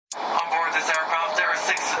Is there a prompt? There are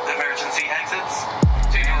 6 emergency exits.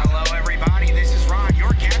 Hello, everybody. This is Rod,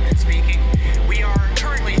 your captain speaking. We are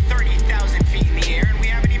currently 30,000 feet in the air, and we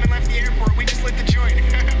haven't even left the airport. We just lit the joint.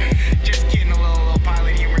 Just kidding, a little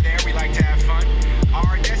pilot humor there. We like to have fun.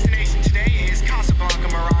 Our destination today is Casablanca,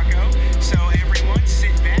 Morocco. So everyone,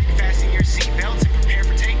 sit back, fasten your seatbelts, and prepare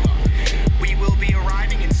for takeoff. We will be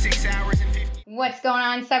arriving in 6 hours and 50. What's going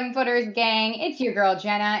on, 7-footers gang? It's your girl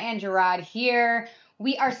Jenna and Gerard here.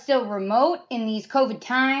 We are still remote in these COVID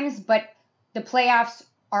times, but the playoffs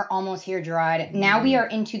are almost here, Gerard. Now we are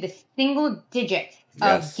into the single digits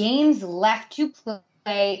of games left to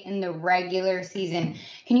play in the regular season.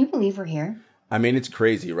 Can you believe we're here? I mean, it's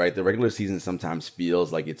crazy, right? The regular season sometimes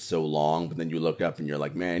feels like it's so long, but then you look up and you're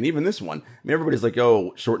like, man, even this one. I mean, everybody's like,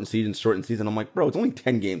 oh, shortened season. I'm like, bro, it's only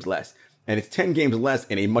 10 games less. And it's 10 games less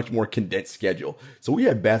in a much more condensed schedule. So we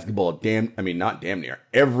have basketball not damn near.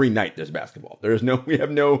 Every night there's basketball. We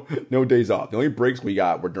have no days off. The only breaks we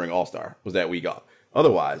got were during All-Star, was that week off.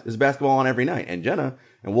 Otherwise, there's basketball on every night. And Jenna,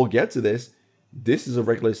 and we'll get to this is a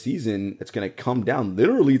regular season that's going to come down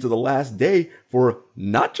literally to the last day for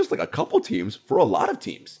not just like a couple teams, for a lot of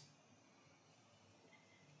teams.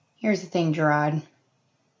 Here's the thing, Gerard.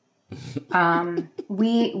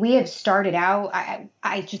 We have started out,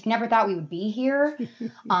 I just never thought we would be here,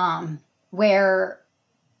 where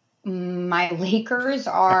my Lakers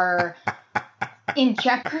are in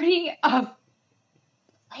jeopardy of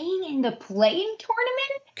playing in the play-in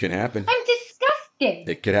tournament. Can happen. I'm disgusted.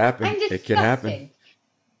 It could happen. I'm disgusted. It could happen.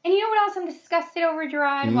 And you know what else I'm disgusted over,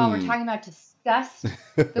 Gerard? While we're talking about disgust,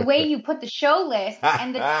 the way you put the show list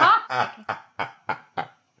and the topic,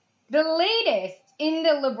 the latest in the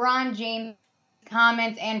LeBron James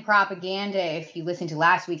comments and propaganda. If you listened to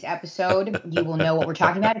last week's episode, you will know what we're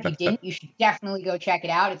talking about. If you didn't, you should definitely go check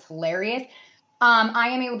it out. It's hilarious. I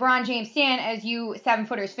am a LeBron James fan, as you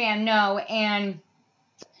 7-footers fan know, and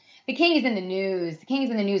the King is in the news. The King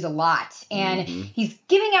is in the news a lot, and he's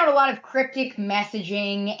giving out a lot of cryptic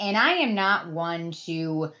messaging, and I am not one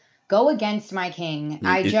to go against my King.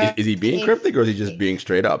 Is he being cryptic, or is he just being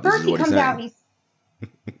straight up? First he comes out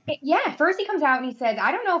and first he comes out and he says,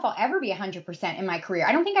 I don't know if I'll ever be 100% in my career.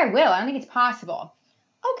 I don't think I will. I don't think it's possible.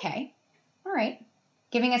 Okay. All right.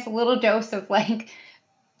 Giving us a little dose of like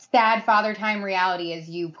sad father time reality, as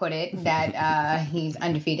you put it, that he's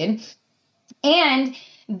undefeated. And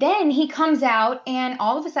then he comes out and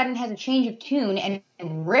all of a sudden has a change of tune and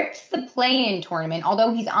rips the play-in tournament,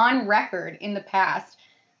 although he's on record in the past,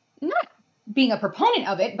 not being a proponent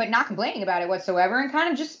of it, but not complaining about it whatsoever, and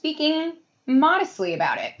kind of just speaking modestly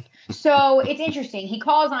about it. So it's interesting. He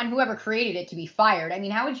calls on whoever created it to be fired. I mean,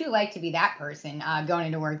 how would you like to be that person going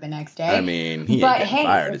into work the next day? I mean, he ain't getting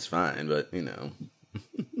fired. It's fine, but you know.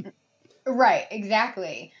 Right,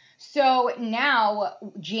 exactly. So now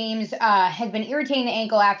James has been irritating the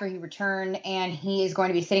ankle after he returned, and he is going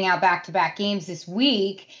to be sitting out back-to-back games this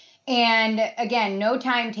week. And again, no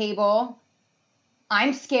timetable.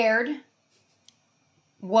 I'm scared.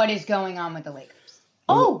 What is going on with the Lakers?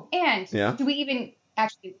 Oh, and do we even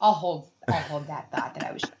actually? I'll hold that thought that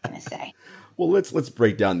I was going to say. Well, let's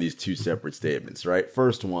break down these two separate statements, right?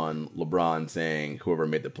 First one, LeBron saying whoever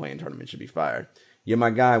made the play-in tournament should be fired. Yeah, my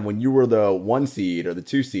guy, when you were the 1 seed or the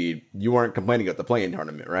 2 seed, you weren't complaining about the play-in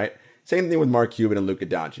tournament, right? Same thing with Mark Cuban and Luka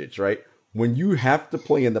Doncic, right? When you have to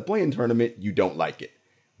play in the play-in tournament, you don't like it.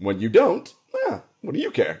 When you don't, what do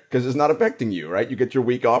you care? Because it's not affecting you, right? You get your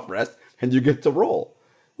week off rest and you get to roll.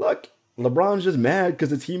 Look, LeBron's just mad because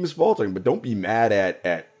the team is faltering, but don't be mad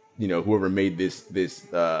at whoever made this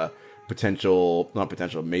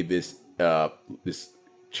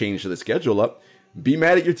change to the schedule up. Be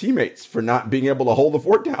mad at your teammates for not being able to hold the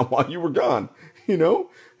fort down while you were gone.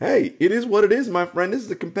 Hey, it is what it is, my friend. This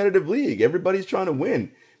is a competitive league. Everybody's trying to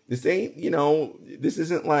win. This ain't, this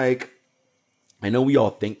isn't like, I know we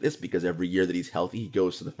all think this because every year that he's healthy, he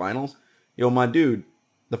goes to the finals. Yo, my dude,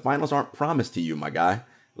 the finals aren't promised to you, my guy.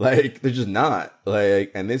 Like, they're just not.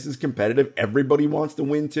 Like, and this is competitive. Everybody wants to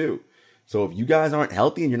win too. So if you guys aren't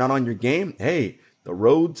healthy and you're not on your game, hey, the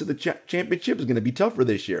road to the championship is going to be tougher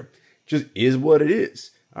this year. Just is what it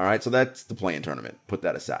is. All right, so that's the play-in tournament. Put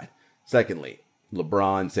that aside. Secondly,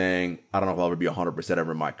 LeBron saying, I don't know if I'll ever be 100%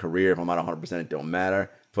 ever in my career. If I'm not 100%, it don't matter.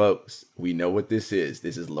 Folks, we know what this is.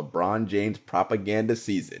 This is LeBron James propaganda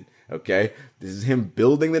season, okay? This is him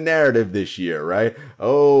building the narrative this year, right?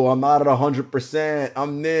 Oh, I'm not at 100%.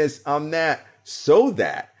 I'm this, I'm that. So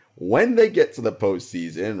that when they get to the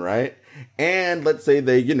postseason, right? And let's say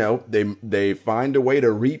they find a way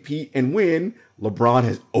to repeat and win, LeBron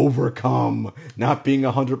has overcome not being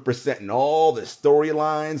 100% and all the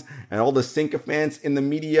storylines and all the sycophants in the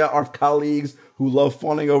media, our colleagues who love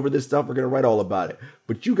fawning over this stuff are going to write all about it.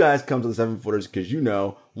 But you guys come to the 7-footers because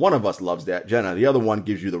one of us loves that, Jenna. The other one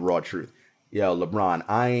gives you the raw truth. Yo, LeBron,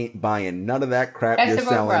 I ain't buying none of that crap you're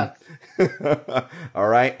selling. All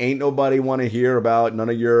right? Ain't nobody want to hear about none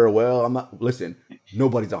of your, I'm not, listen,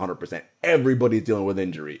 nobody's 100%. Everybody's dealing with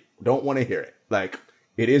injury. Don't want to hear it. Like,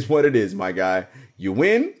 it is what it is, my guy. You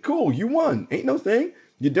win? Cool, you won. Ain't no thing.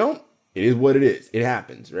 You don't? It is what it is. It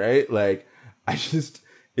happens, right? Like,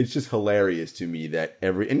 it's just hilarious to me that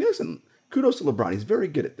and listen, kudos to LeBron. He's very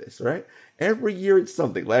good at this, right? Every year it's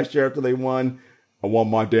something. Last year after they won, I want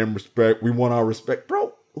my damn respect. We want our respect.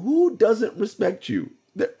 Bro, who doesn't respect you?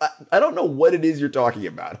 I don't know what it is you're talking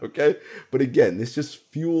about, okay? But again, this just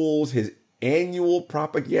fuels his annual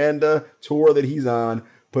propaganda tour that he's on,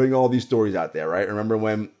 putting all these stories out there, right? Remember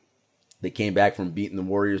when they came back from beating the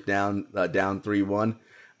Warriors down 3-1?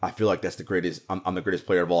 I feel like that's the greatest. I'm the greatest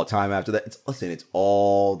player of all time after that. It's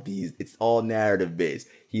all narrative based.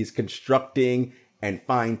 He's constructing and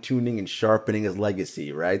fine tuning and sharpening his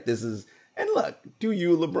legacy, right? And look, do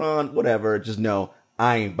you, LeBron, whatever, just know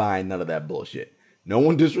I ain't buying none of that bullshit. No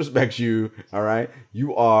one disrespects you, all right?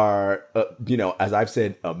 You are, as I've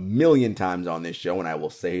said a million times on this show, and I will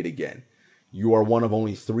say it again, you are one of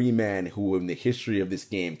only 3 men who in the history of this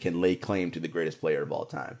game can lay claim to the greatest player of all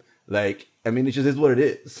time. Like, I mean, it just is what it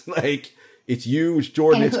is. Like, it's you, it's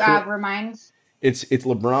Jordan. And who reminds? It's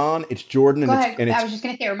LeBron, it's Jordan. Go ahead. I was just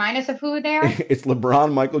going to say, remind us of who they are. It's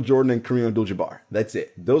LeBron, Michael Jordan, and Kareem Abdul-Jabbar. That's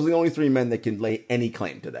it. Those are the only 3 men that can lay any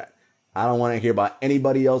claim to that. I don't want to hear about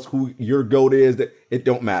anybody else who your GOAT is. That it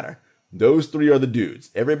don't matter. Those 3 are the dudes.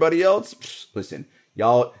 Everybody else, listen,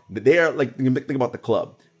 y'all, they are like, think about the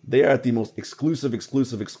club. They are at the most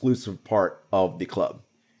exclusive part of the club.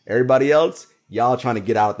 Everybody else, y'all trying to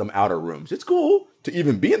get out of them outer rooms. It's cool to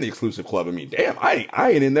even be in the exclusive club. I mean, damn, I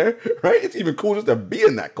ain't in there, right? It's even cool just to be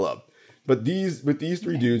in that club. But these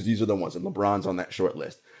 3 dudes, these are the ones, and LeBron's on that short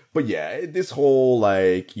list. But yeah, this whole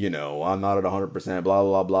like, I'm not at 100%, blah,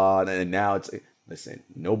 blah, blah. And now it's, listen,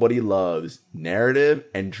 nobody loves narrative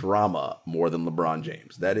and drama more than LeBron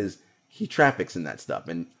James. He traffics in that stuff.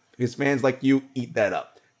 And his fans like you eat that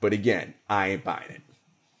up. But again, I ain't buying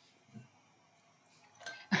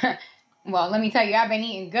it. Well, let me tell you, I've been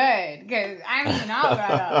eating good because I'm eating all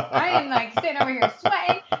that up. I am like sitting over here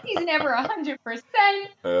sweating. He's never 100%.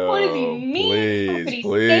 What does he mean?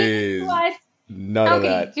 Please. None of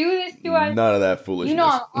that. Do this to us. None of that foolishness. You know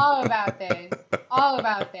I'm all about this. All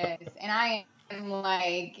about this. And I am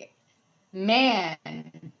like,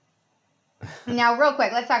 man. Now, real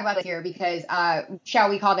quick, let's talk about this here because shall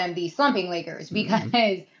we call them the slumping Lakers? Because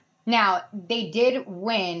now they did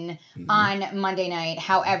win on Monday night.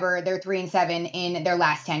 However, they're 3-7 in their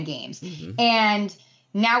last 10 games. And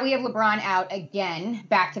now we have LeBron out again,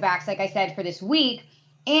 back-to-backs, like I said, for this week.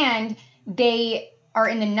 And they are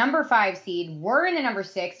in the number 5 seed, were in the number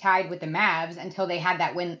 6, tied with the Mavs until they had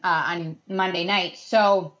that win on Monday night.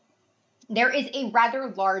 So there is a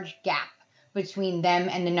rather large gap between them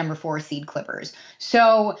and the number 4 seed Clippers.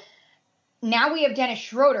 So now we have Dennis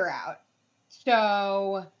Schroeder out.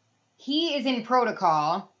 So he is in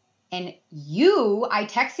protocol. And I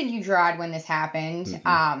texted you, Gerard, when this happened.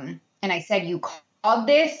 And I said, you called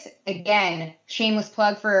this. Again, shameless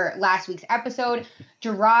plug for last week's episode.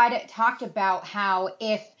 Gerard talked about how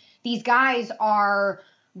if these guys are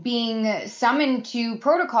being summoned to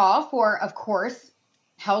protocol for, of course,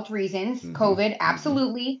 health reasons, COVID,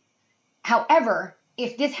 absolutely. However,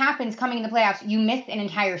 if this happens coming in the playoffs, you miss an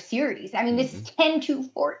entire series. I mean, this is 10 to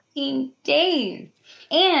 14 days.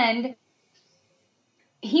 And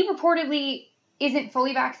he reportedly isn't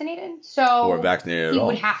fully vaccinated. So or vaccinated at he all.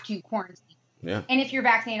 would have to quarantine. Yeah. And if you're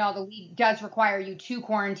vaccinated, the league does require you to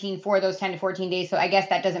quarantine for those 10 to 14 days. So I guess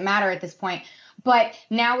that doesn't matter at this point. But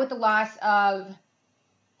now with the loss of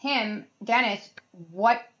him, Dennis,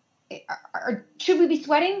 should we be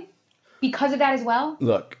sweating because of that as well?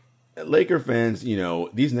 Look, Laker fans,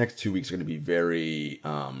 these next 2 weeks are going to be very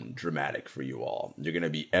dramatic for you all. You're going to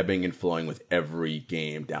be ebbing and flowing with every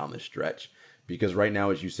game down the stretch. Because right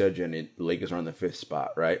now, as you said, Jen, the Lakers are on the 5th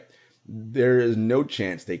spot, right? There is no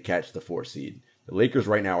chance they catch the 4 seed. The Lakers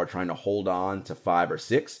right now are trying to hold on to 5 or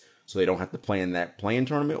 6 so they don't have to play in that play-in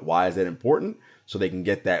tournament. Why is that important? So they can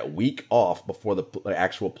get that week off before the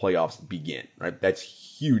actual playoffs begin, right? That's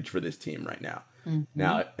huge for this team right now.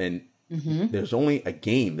 Now, and there's only a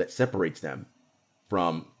game that separates them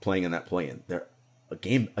from playing in that play-in. They're a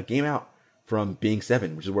game out from being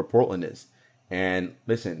 7, which is where Portland is. And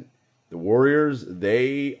listen, the Warriors,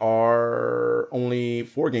 they are only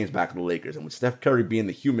 4 games back of the Lakers. And with Steph Curry being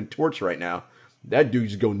the human torch right now, that dude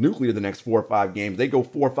just go nuclear the next 4 or 5 games. They go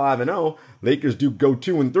 4-5-0. Lakers do go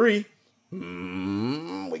 2-3.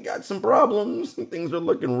 we got some problems. Things are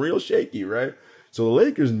looking real shaky, right? So the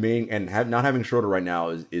Lakers not having Schroeder right now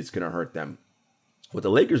is going to hurt them. What the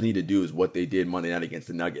Lakers need to do is what they did Monday night against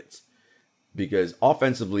the Nuggets. Because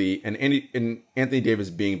offensively, and Anthony Davis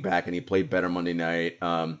being back, and he played better Monday night,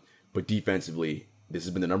 but defensively, this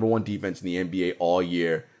has been the number one defense in the NBA all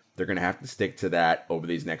year. They're going to have to stick to that over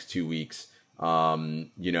these next 2 weeks,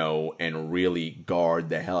 and really guard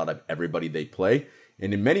the hell out of everybody they play.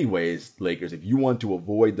 And in many ways, Lakers, if you want to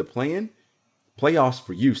avoid the play-in, playoffs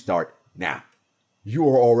for you start now. You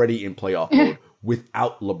are already in playoff mode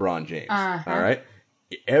without LeBron James. All right?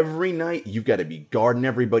 Every night, you've got to be guarding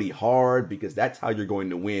everybody hard because that's how you're going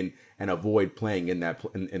to win and avoid playing in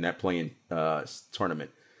that play-in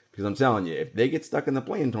tournament. Because I'm telling you, if they get stuck in the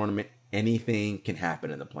play-in tournament, anything can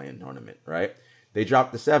happen in the play-in tournament, right? They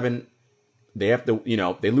drop to 7. They have to,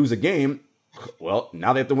 they lose a game. Well,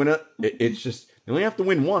 now they have to win it. It's just they only have to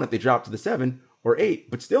win 1 if they drop to the 7 or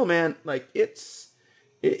 8. But still, man, like it's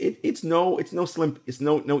no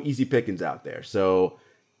easy pickings out there. So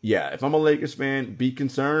yeah, if I'm a Lakers fan, be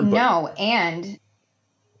concerned. But no, and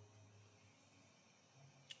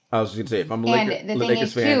I was just gonna say, if I'm a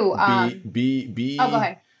Lakers fan, too, go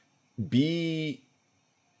ahead. Be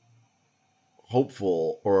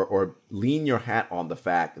hopeful or lean your hat on the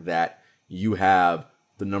fact that you have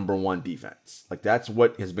the number one defense. Like that's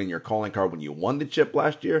what has been your calling card when you won the chip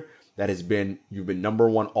last year. You've been number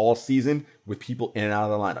one all season with people in and out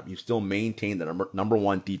of the lineup. You still maintain the number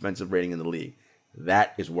one defensive rating in the league.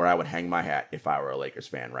 That is where I would hang my hat if I were a Lakers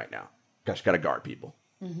fan right now. Gosh, got to guard people.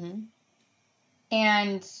 Mm-hmm.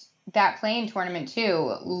 And that play-in tournament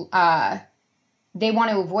too, they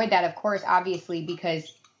want to avoid that, of course, obviously,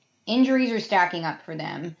 because injuries are stacking up for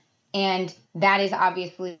them. And that is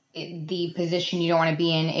obviously the position you don't want to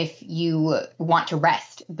be in if you want to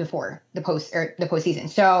rest before the postseason.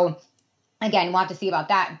 So again, we'll have to see about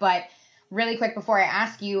that. But really quick, before I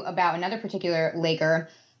ask you about another particular Laker,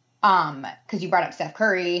 because you brought up Steph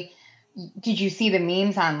Curry, did you see the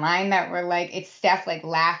memes online that were like, it's Steph like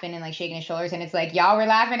laughing and like shaking his shoulders, and it's like, y'all were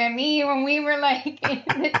laughing at me when we were like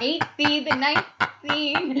in the 8th seed, the 9th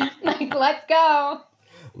seed, like let's go.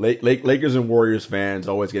 Lakers and Warriors fans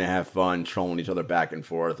always gonna have fun trolling each other back and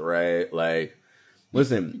forth, right? Like,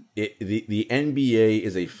 listen, the NBA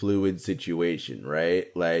is a fluid situation, right?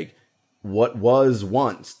 Like, what was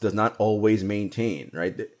once does not always maintain,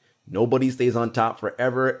 right? Nobody stays on top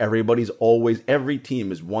forever. Every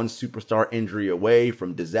team is one superstar injury away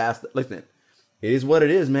from disaster. Listen, it is what it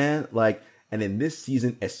is, man. Like, and in this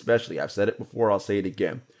season especially, I've said it before, I'll say it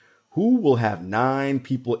again. Who will have 9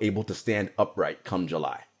 people able to stand upright come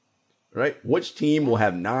July? Right? Which team will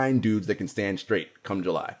have 9 dudes that can stand straight come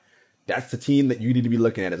July? That's the team that you need to be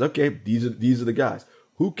looking at. Is okay, these are the guys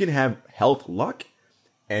who can have health luck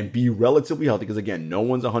and be relatively healthy. Because again, no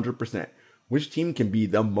one's 100%. Which team can be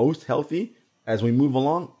the most healthy as we move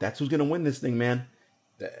along? That's who's going to win this thing, man.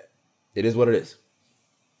 It is what it is.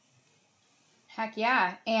 Heck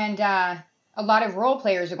yeah. And a lot of role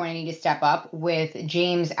players are going to need to step up with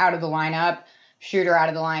James out of the lineup, Schroeder out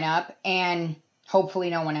of the lineup, and hopefully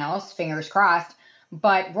no one else, fingers crossed.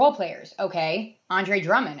 But role players, okay, Andre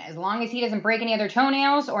Drummond, as long as he doesn't break any other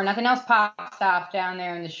toenails or nothing else pops off down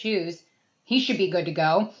there in the shoes, he should be good to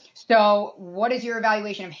go. So what is your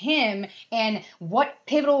evaluation of him, and what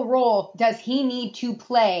pivotal role does he need to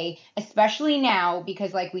play, especially now,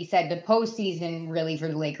 because like we said, the postseason really for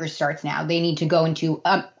the Lakers starts now. They need to go into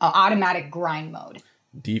a automatic grind mode.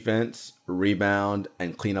 Defense, rebound,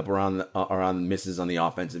 and clean up around misses on the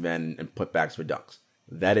offensive end and putbacks for dunks.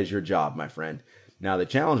 That is your job, my friend. Now, the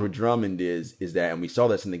challenge with Drummond is that, and we saw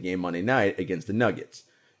this in the game Monday night against the Nuggets,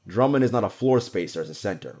 Drummond is not a floor spacer as a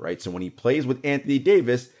center, right? So when he plays with Anthony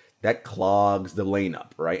Davis, that clogs the lane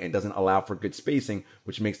up, right? And doesn't allow for good spacing,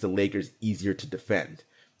 which makes the Lakers easier to defend.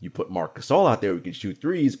 You put Marc Gasol out there who can shoot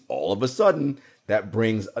threes, all of a sudden, that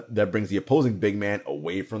brings the opposing big man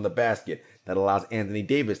away from the basket. That allows Anthony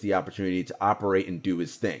Davis the opportunity to operate and do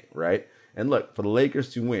his thing, right? And look, for the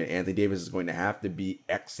Lakers to win, Anthony Davis is going to have to be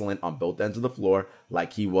excellent on both ends of the floor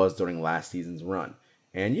like he was during last season's run.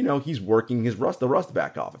 And, he's working the rust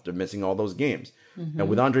back off after missing all those games. Mm-hmm. And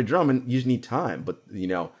with Andre Drummond, you just need time. But,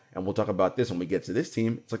 and we'll talk about this when we get to this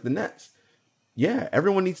team. It's like the Nets. Yeah,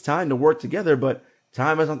 everyone needs time to work together, but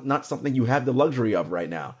time is not something you have the luxury of right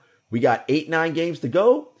now. We got 8-9 games to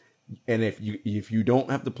go. And if you don't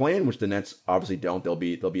have to plan, which the Nets obviously don't, they'll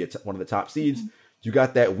be one of the top seeds. Mm-hmm. You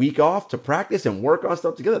got that week off to practice and work on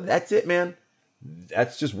stuff together. That's it, man.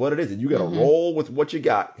 That's just what it is. And you got to roll with what you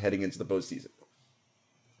got heading into the postseason.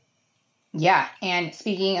 Yeah, and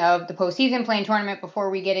speaking of the postseason play-in tournament, before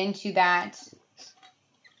we get into that,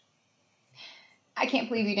 I can't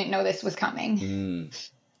believe you didn't know this was coming. Mm.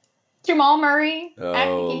 Jamal Murray.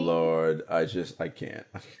 Oh, Lord. I can't.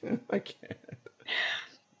 I can't.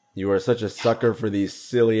 You are such a sucker for these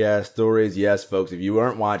silly-ass stories. Yes, folks, if you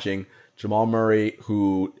aren't watching, Jamal Murray,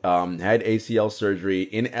 who had ACL surgery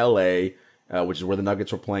in L.A., which is where the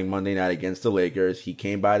Nuggets were playing Monday night against the Lakers. He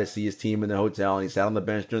came by to see his team in the hotel, and he sat on the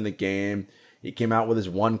bench during the game. He came out with his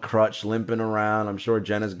one crutch limping around. I'm sure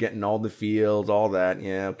Jenna's getting all the feels, all that.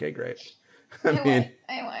 Yeah, okay, great. I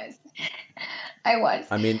was.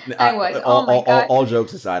 Oh my God. All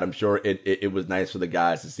jokes aside, I'm sure it was nice for the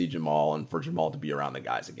guys to see Jamal and for Jamal to be around the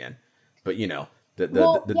guys again. But,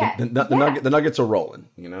 the Nuggets are rolling,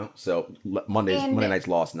 So Monday night's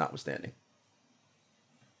loss notwithstanding.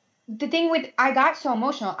 The thing I got so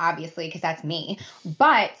emotional, obviously, because that's me,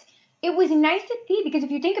 but it was nice to see, because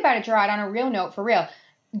if you think about it, Gerard, on a real note, for real,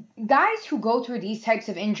 guys who go through these types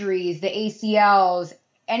of injuries, the ACLs,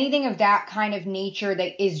 anything of that kind of nature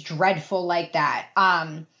that is dreadful like that,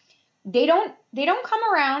 they don't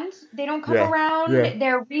come around. They don't come around. Yeah.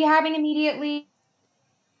 They're rehabbing immediately.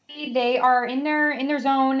 They are in their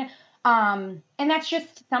zone. And that's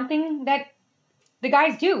just something that the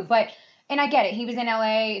guys do. And I get it. He was in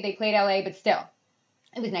LA. They played LA, but still,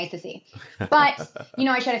 it was nice to see. But,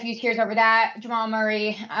 I shed a few tears over that. Jamal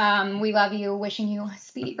Murray, we love you. Wishing you a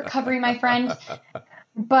speedy recovery, my friend.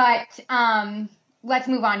 But let's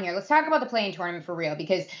move on here. Let's talk about the play-in tournament for real,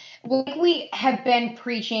 because like we have been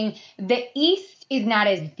preaching, the East is not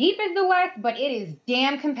as deep as the West, but it is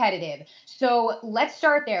damn competitive. So let's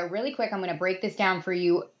start there really quick. I'm going to break this down for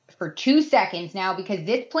you for 2 seconds now, because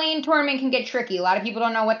this play-in tournament can get tricky. A lot of people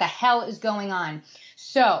don't know what the hell is going on.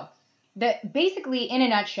 So basically, in a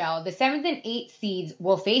nutshell, the 7th and 8th seeds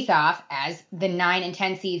will face off, as the 9 and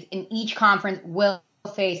 10 seeds in each conference will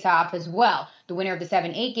face off as well. The winner of the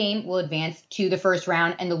 7-8 game will advance to the first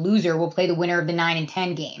round, and the loser will play the winner of the 9 and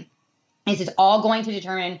 10 game. This is all going to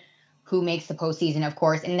determine who makes the postseason, of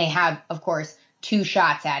course, and they have, of course, 2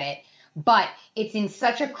 shots at it. But it's in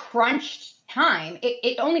such a crunched time.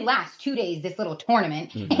 It only lasts 2 days, this little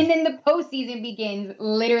tournament, and then the postseason begins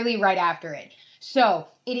literally right after it. So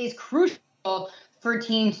it is crucial for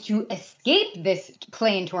teams to escape this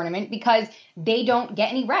play-in tournament, because they don't get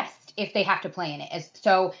any rest if they have to play in it.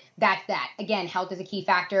 So that's that. Again, health is a key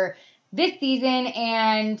factor this season,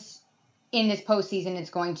 and in this postseason, it's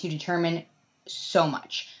going to determine so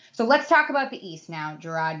much. So let's talk about the East now,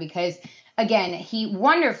 Gerard, because again, he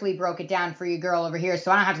wonderfully broke it down for you girl over here,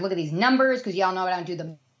 so I don't have to look at these numbers, because y'all know I don't do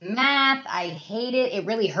the math. I hate it. It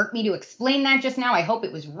really hurt me to explain that just now. I hope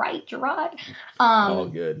it was right, Gerard. All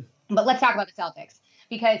good. But let's talk about the Celtics,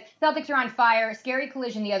 because Celtics are on fire. Scary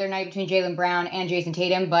collision the other night between Jaylen Brown and Jason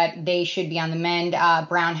Tatum, but they should be on the mend.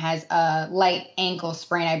 Brown has a light ankle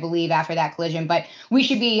sprain, I believe, after that collision, but we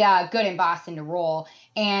should be good in Boston to roll.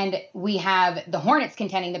 And we have the Hornets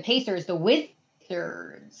contending the Pacers, the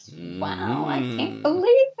Wizards. Wow, I can't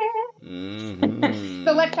believe it.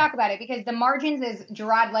 So let's talk about it, because the margins, as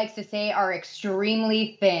Gerard likes to say, are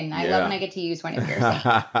extremely thin. I love when I get to use one of yours.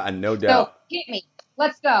 No doubt. So hit me.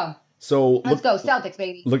 Let's go. Let's go, Celtics,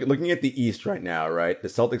 baby. Looking at the East right now, right? The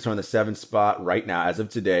Celtics are on the 7th spot right now, as of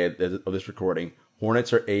today, of this recording.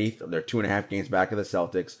 Hornets are 8th. They're 2.5 games back of the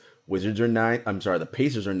Celtics. Wizards are 9th. I'm sorry, the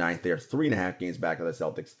Pacers are 9th. They are 3.5 games back of the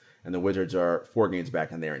Celtics. And the Wizards are 4 games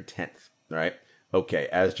back, and they're in 10th, right? Okay,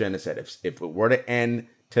 as Jenna said, if it were to end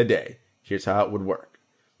today, here's how it would work.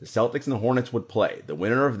 The Celtics and the Hornets would play. The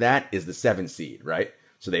winner of that is the 7th seed, right?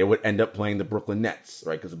 So they would end up playing the Brooklyn Nets,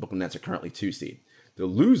 right? Because the Brooklyn Nets are currently 2 seed. The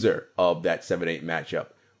loser of that 7-8 matchup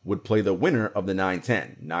would play the winner of the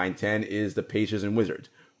 9-10. 9-10 is the Pacers and Wizards.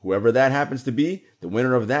 Whoever that happens to be, the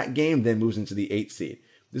winner of that game then moves into the 8th seed.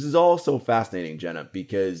 This is all so fascinating, Jenna,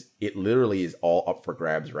 because it literally is all up for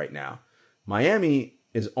grabs right now. Miami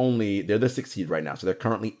they're the 6th seed right now, so they're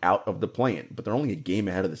currently out of the play-in, but they're only a game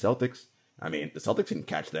ahead of the Celtics. I mean, the Celtics didn't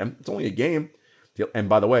catch them. It's only a game. And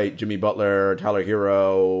by the way, Jimmy Butler, Tyler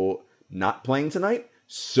Hero not playing tonight,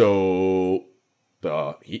 so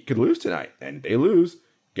the Heat could lose tonight, and they lose.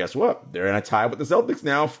 Guess what? They're in a tie with the Celtics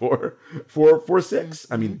now for 6.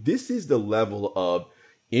 I mean, this is the level of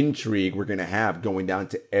intrigue we're going to have going down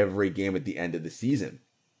to every game at the end of the season.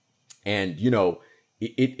 And,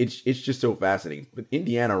 it's just so fascinating. But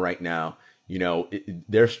Indiana right now,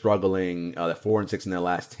 they're struggling. They're 4-6 in their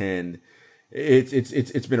last 10.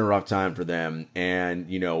 It's been a rough time for them. And,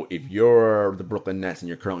 if you're the Brooklyn Nets and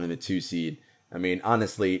you're currently in the 2 seed, I mean,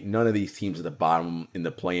 honestly, none of these teams at the bottom in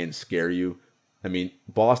the play-in scare you. I mean,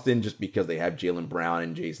 Boston, just because they have Jaylen Brown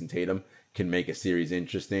and Jason Tatum, can make a series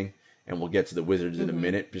interesting. And we'll get to the Wizards in a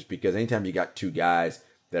minute, just because anytime you got 2 guys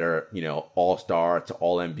that are, all-star to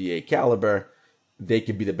all-NBA caliber, they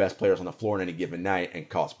could be the best players on the floor on any given night and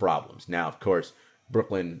cause problems. Now, of course,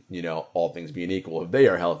 Brooklyn, all things being equal, if they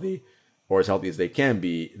are healthy or as healthy as they can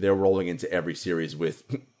be, they're rolling into every series with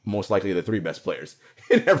most likely the 3 best players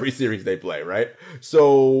in every series they play, right?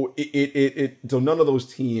 So so none of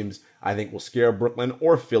those teams, I think, will scare Brooklyn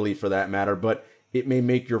or Philly for that matter, but it may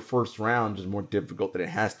make your first round just more difficult than it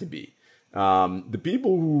has to be. The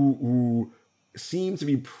people who seem to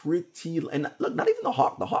be pretty, and look, not even the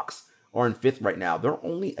Hawks are in 5th right now. They're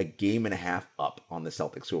only a game and a half up on the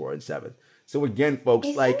Celtics, who are in 7th. So again, folks,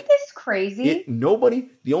 Isn't this crazy?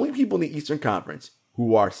 The only people in the Eastern Conference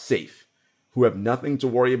who are safe, who have nothing to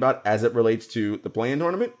worry about as it relates to the play-in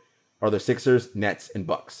tournament, are the Sixers, Nets, and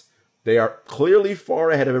Bucks. They are clearly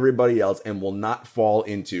far ahead of everybody else and will not fall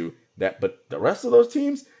into that. But the rest of those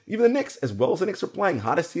teams, even the Knicks, as well as the Knicks are playing,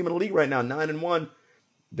 hottest team in the league right now, 9-1,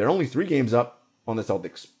 they're only 3 games up on the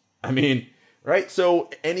Celtics. I mean, right? So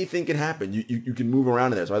anything can happen. You can move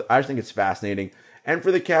around in there. So I just think it's fascinating. And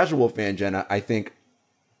for the casual fan, Jenna, I think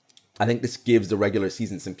this gives the regular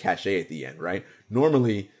season some cachet at the end, right?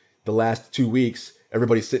 Normally, the last 2 weeks,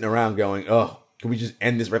 everybody's sitting around going, oh, can we just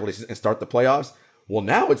end this regular season and start the playoffs? Well,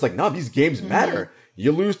 now it's like, no, these games matter.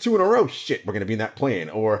 You lose 2 in a row. Shit, we're going to be in that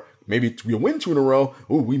play-in. Or maybe we win 2 in a row.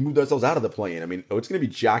 Ooh, we moved ourselves out of the play-in. I mean, it's going to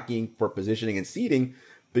be jockeying for positioning and seeding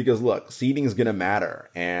because, look, seeding is going to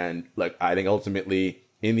matter. And, look, I think ultimately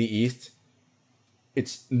in the East,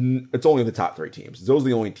 it's only the top 3 teams. Those are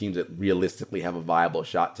the only teams that realistically have a viable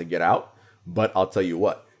shot to get out. But I'll tell you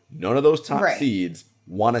what, none of those top seeds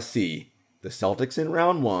want to see the Celtics in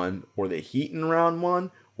round 1 or the Heat in round 1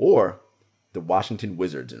 or the Washington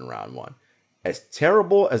Wizards in round 1. As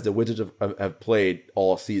terrible as the Wizards have played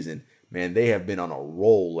all season, man, they have been on a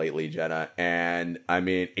roll lately, Jenna. And I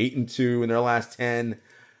mean, 8-2 in their last 10.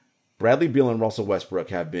 Bradley Beal and Russell Westbrook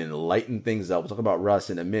have been lighting things up. We'll talk about Russ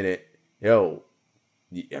in a minute.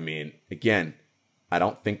 I mean, again, I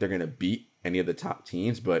don't think they're going to beat any of the top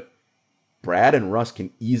teams, but Brad and Russ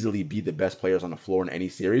can easily be the best players on the floor in any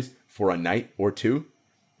series for a night or 2.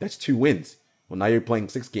 That's 2 wins. Well, now you're playing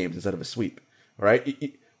 6 games instead of a sweep, all right?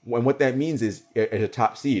 And what that means is, as a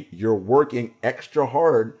top seed, you're working extra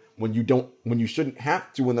hard when you shouldn't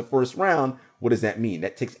have to in the first round. What does that mean?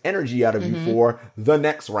 That takes energy out of you for the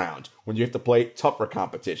next round when you have to play tougher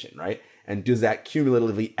competition, right? And does that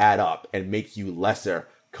cumulatively add up and make you lesser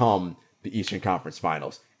come the Eastern Conference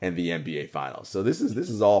Finals and the NBA Finals? So this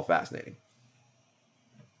is all fascinating.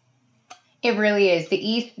 It really is. The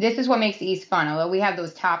East, this is what makes the East fun. Although we have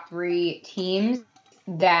those top 3 teams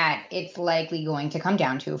that it's likely going to come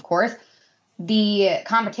down to, of course, the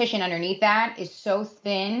competition underneath that is so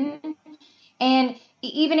thin. And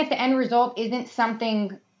even if the end result isn't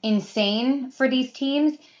something insane for these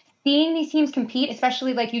teams, seeing these teams compete,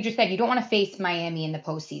 especially like you just said, you don't want to face Miami in the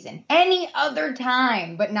postseason any other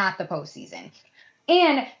time, but not the postseason.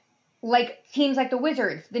 And like teams like the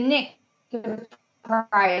Wizards, the Knicks,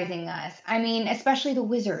 surprising us. I mean, especially the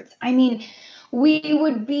Wizards. I mean, we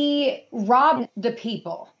would be robbing the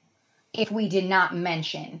people if we did not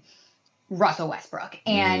mention Russell Westbrook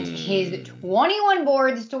and his 21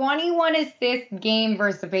 boards, 21 assists game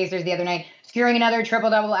versus the Pacers the other night, securing another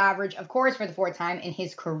triple-double average, of course, for the 4th time in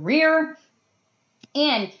his career.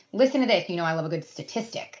 And listen to this. I love a good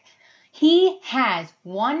statistic. He has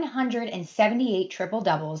 178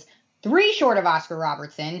 triple-doubles, 3 short of Oscar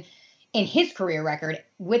Robertson in his career record,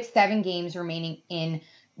 with 7 games remaining in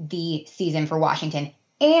the season for Washington.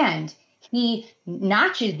 And he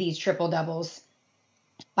notches these triple-doubles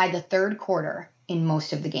by the 3rd quarter in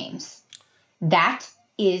most of the games. That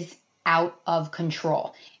is out of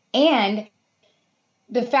control. And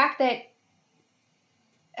the fact that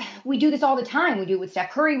we do this all the time. We do it with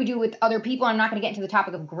Steph Curry. We do it with other people. I'm not going to get into the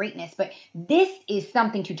topic of greatness, but this is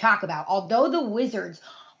something to talk about. Although the Wizards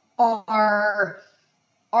are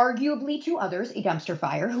arguably to others a dumpster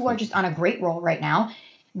fire, who are just on a great roll right now,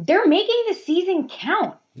 they're making the season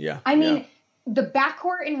count. Yeah. I mean, the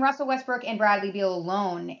backcourt in Russell Westbrook and Bradley Beal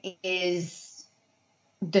alone is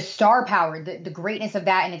the star power, the greatness of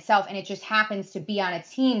that in itself. And it just happens to be on a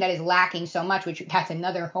team that is lacking so much, which that's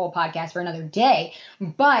another whole podcast for another day.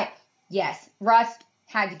 But yes, Russ,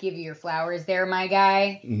 had to give you your flowers there, my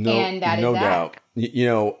guy. No doubt.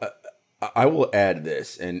 I will add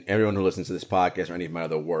this, and everyone who listens to this podcast or any of my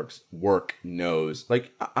other work knows,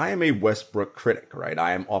 like, I am a Westbrook critic, right?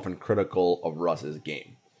 I am often critical of Russ's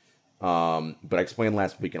game. But I explained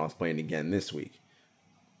last week and I'll explain it again this week.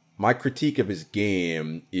 My critique of his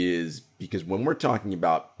game is because when we're talking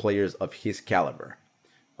about players of his caliber,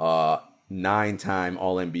 9-time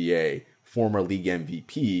All-NBA, former league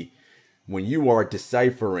MVP, when you are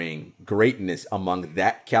deciphering greatness among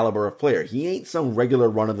that caliber of player. He ain't some regular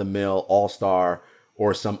run-of-the-mill all-star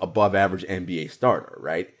or some above-average NBA starter,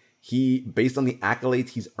 right? He, based on the accolades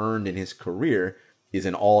he's earned in his career, is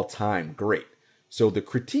an all-time great. So the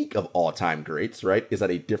critique of all-time greats, right, is at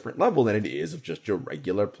a different level than it is of just your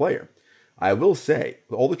regular player. I will say,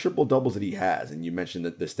 all the triple-doubles that he has, and you mentioned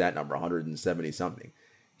that the stat number, 170-something,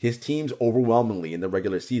 his teams overwhelmingly in the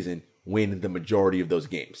regular season win the majority of those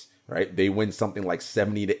games, right? They win something like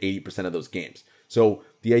 70 to 80% of those games. So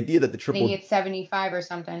the idea that the triple... I think it's 75 or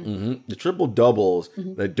something. The triple-doubles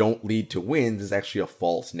that don't lead to wins is actually a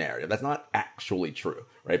false narrative. That's not actually true,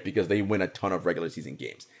 right? Because they win a ton of regular season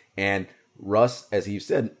games. And Russ, as he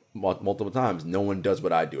said multiple times, no one does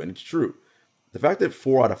what I do. And it's true. The fact that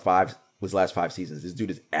 4 out of 5 his last 5 seasons, this dude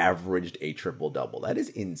has averaged a triple-double. That is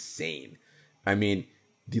insane. I mean,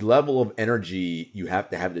 the level of energy you have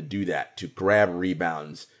to do that, to grab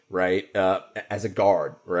rebounds, right, as a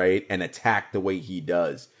guard, right, and attack the way he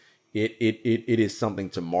does. It is something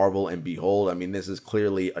to marvel and behold. I mean, this is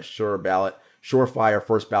clearly a surefire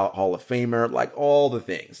first ballot Hall of Famer, like all the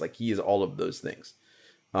things. Like, he is all of those things.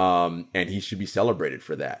 And he should be celebrated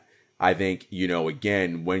for that. I think,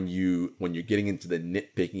 again, when you're getting into the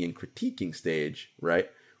nitpicking and critiquing stage, right,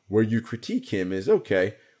 where you critique him is,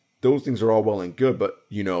 okay, those things are all well and good, but,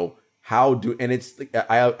 and it's,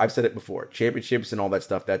 I've said it before, championships and all that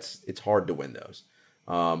stuff, it's hard to win those.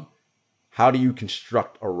 How do you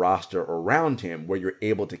construct a roster around him where you're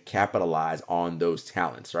able to capitalize on those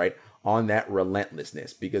talents, right? On that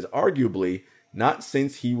relentlessness? Because arguably, not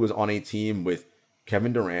since he was on a team with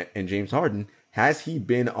Kevin Durant and James Harden has he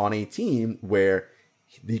been on a team where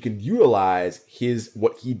he can utilize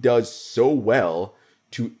what he does so well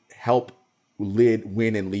to help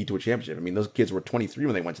win and lead to a championship. I mean, those kids were 23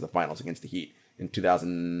 when they went to the finals against the Heat in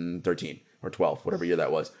 2013 or 12, whatever year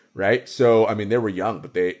that was, right? So, I mean, they were young,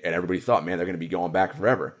 but and everybody thought, man, they're going to be going back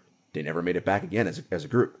forever. They never made it back again as a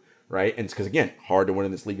group, right? And it's because, again, hard to win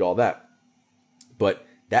in this league, all that. But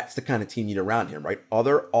that's the kind of team you need around him, right?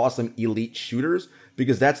 Other awesome elite shooters,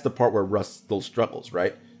 because that's the part where Russ still struggles,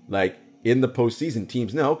 right? Like, in the postseason,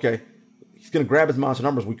 teams know, okay, he's going to grab his monster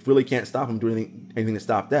numbers. We really can't stop him doing anything to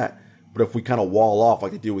stop that. But if we kind of wall off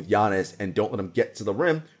like they do with Giannis and don't let him get to the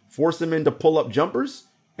rim, force him into pull-up jumpers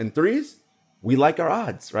and threes, we like our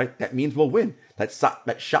odds, right? That means we'll win. That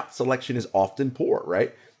shot selection is often poor,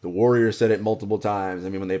 right? The Warriors said it multiple times. I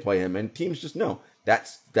mean, when they play him, and teams just know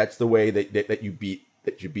that's the way that you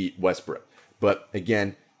beat Westbrook. But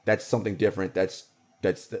again, that's something different. That's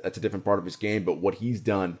a different part of his game. But what he's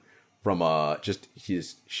done from just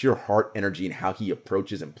his sheer heart, energy, and how he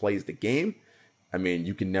approaches and plays the game, I mean,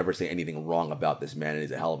 you can never say anything wrong about this man. And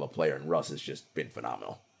he's a hell of a player, and Russ has just been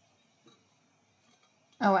phenomenal.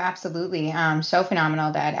 Oh, absolutely. So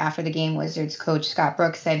phenomenal that after the game, Wizards coach Scott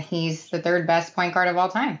Brooks said he's the 3rd best point guard of all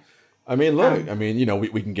time. I mean, look,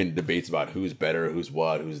 we can get into debates about who's better, who's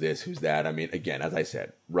what, who's this, who's that. I mean, again, as I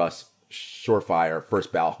said, Russ, surefire,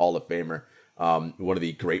 first ballot Hall of Famer, one of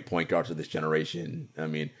the great point guards of this generation. I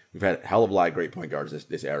mean, we've had a hell of a lot of great point guards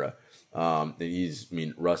this era.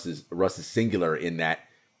 Russ is singular in that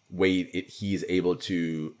way he's able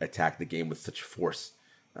to attack the game with such force.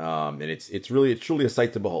 And it's truly a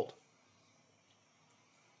sight to behold.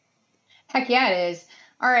 Heck yeah, it is.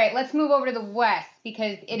 All right, let's move over to the West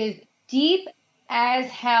because it is deep as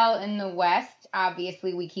hell in the West.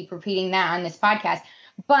 Obviously, we keep repeating that on this podcast,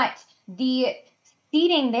 but the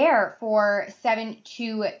seeding there for 7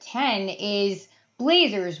 to 10 is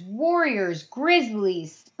Blazers, Warriors,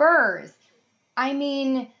 Grizzlies, Spurs. I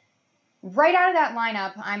mean, right out of that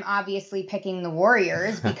lineup, I'm obviously picking the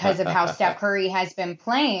Warriors because of how Steph Curry has been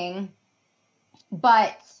playing.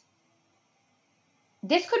 But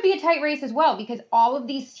this could be a tight race as well because all of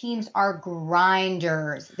these teams are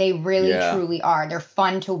grinders. They really, truly are. They're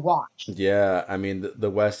fun to watch. Yeah, I mean, the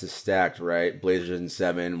West is stacked, right? Blazers in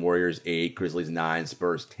 7, Warriors 8, Grizzlies 9,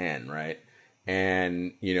 Spurs 10, right?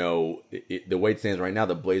 And, the way it stands right now,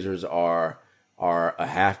 the Blazers are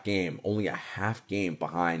only a half game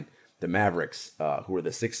behind the Mavericks, who are the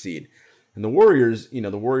 6th seed. And the Warriors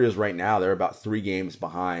right now, they're about 3 games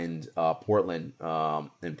behind Portland,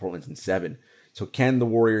 and Portland's in 7. So can the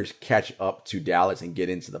Warriors catch up to Dallas and get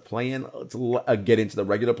into the play-in? Get into the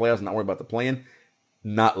regular playoffs and not worry about the play-in?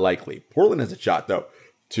 Not likely. Portland has a shot, though,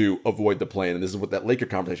 to avoid the play-in. And this is what that Laker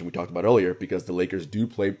conversation we talked about earlier, because the Lakers do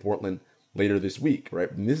play Portland later this week, right?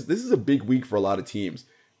 And this is a big week for a lot of teams.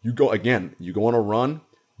 You go on a run,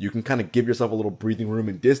 you can kind of give yourself a little breathing room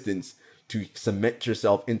and distance to cement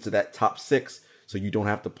yourself into that top 6 so you don't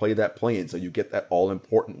have to play that play-in. So you get that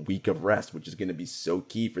all-important week of rest, which is going to be so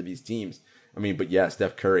key for these teams. I mean, but yeah,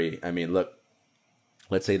 Steph Curry, I mean, look,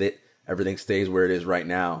 let's say that everything stays where it is right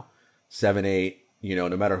now, 7-8, no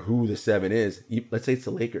matter who the 7 is, let's say it's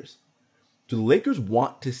the Lakers. Do the Lakers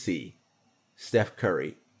want to see Steph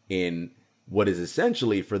Curry in what is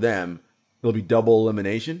essentially for them, it'll be double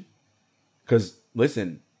elimination? Because,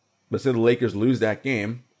 listen, let's say the Lakers lose that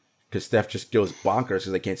game because Steph just goes bonkers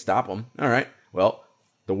because they can't stop him. All right, well,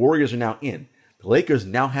 the Warriors are now in. The Lakers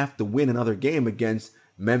now have to win another game against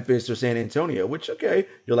Memphis or San Antonio, which, okay,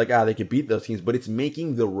 you're like, they could beat those teams, but it's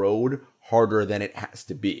making the road harder than it has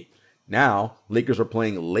to be. Now, Lakers are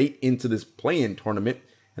playing late into this play-in tournament,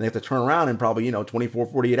 and they have to turn around in probably, 24,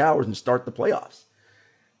 48 hours and start the playoffs.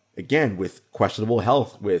 Again, with questionable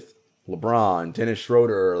health with LeBron, Dennis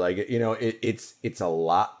Schroeder, it's a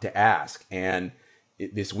lot to ask. And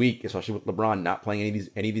this week, especially with LeBron not playing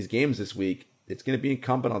any of these games this week, it's going to be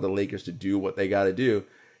incumbent on the Lakers to do what they got to do.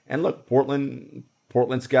 And look,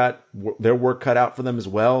 Portland's got their work cut out for them as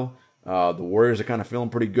well. The Warriors are kind of feeling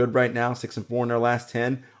pretty good right now, 6-4 in their last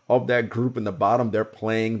 10. Of that group in the bottom, they're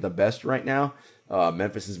playing the best right now.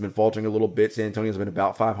 Memphis has been faltering a little bit. San Antonio's been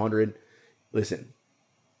about 500. Listen,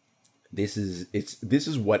 this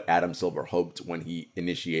is what Adam Silver hoped when he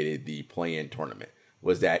initiated the play-in tournament,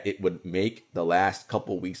 was that it would make the last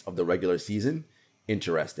couple weeks of the regular season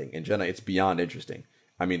interesting. And Jenna, it's beyond interesting.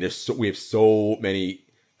 I mean, we have so many,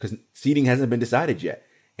 because seeding hasn't been decided yet.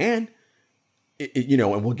 And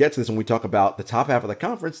and we'll get to this when we talk about the top half of the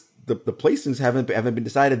conference. The placings haven't been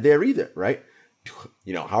decided there either, right?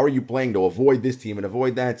 How are you playing to avoid this team and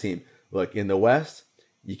avoid that team? Look, in the West,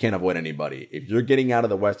 you can't avoid anybody. If you're getting out of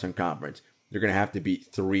the Western Conference, you're going to have to beat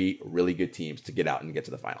 3 really good teams to get out and get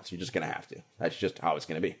to the finals. You're just going to have to. That's just how it's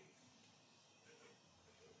going to be.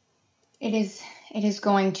 It is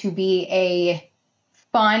going to be a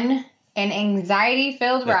fun and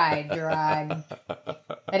anxiety-filled ride, Gerard.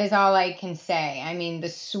 That is all I can say. I mean, the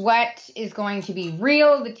sweat is going to be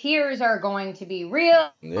real. The tears are going to be real.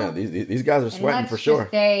 Yeah, these guys are sweating for sure.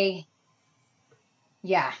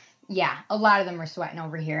 Yeah, a lot of them are sweating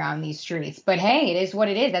over here on these streets. But hey, it is what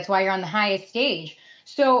it is. That's why you're on the highest stage.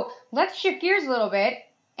 So let's shift gears a little bit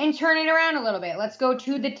and turn it around a little bit. Let's go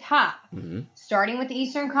to the top, starting with the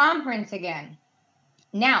Eastern Conference again.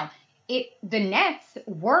 Now, the Nets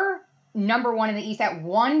were number 1 in the East at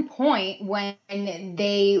one point when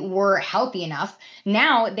they were healthy enough.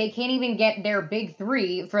 Now they can't even get their big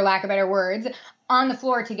 3, for lack of better words, on the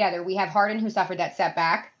floor together. We have Harden, who suffered that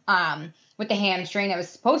setback with the hamstring that was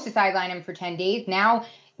supposed to sideline him for 10 days. Now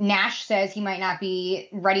Nash says he might not be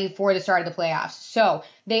ready for the start of the playoffs. So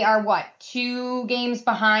they are 2 games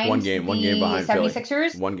behind? One game behind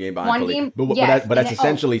 76ers? Philly. 1 game behind Philly. Game? But Yes. that's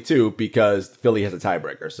essentially 2 because Philly has a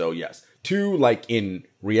tiebreaker. So yes, 2 in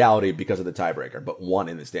reality because of the tiebreaker, but 1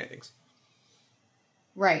 in the standings.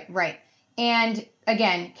 Right. And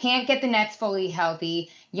again, can't get the Nets fully healthy.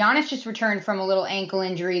 Giannis just returned from a little ankle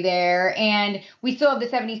injury there. And we still have the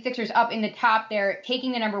 76ers up in the top there,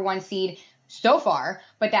 taking the number 1 seed so far,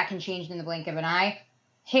 but that can change in the blink of an eye.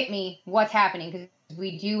 Hit me. What's happening? Because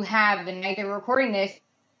we do have, the night that we're recording this,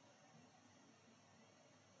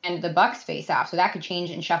 and the Bucks face off, so that could change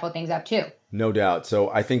and shuffle things up too. No doubt. So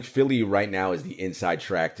I think Philly right now is the inside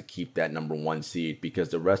track to keep that number 1 seed because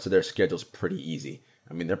the rest of their schedule is pretty easy.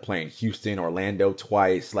 I mean, they're playing Houston, Orlando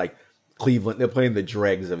twice, Cleveland. They're playing the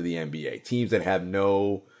dregs of the NBA. Teams that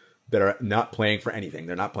are not playing for anything.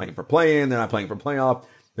 They're not playing for play-in. They're not playing for playoff.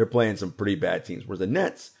 They're playing some pretty bad teams. Whereas the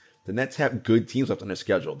Nets have good teams left on their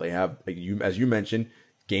schedule. They have, as you mentioned,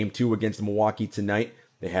 Game 2 against Milwaukee tonight.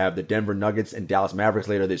 They have the Denver Nuggets and Dallas Mavericks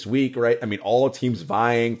later this week, right? I mean, all teams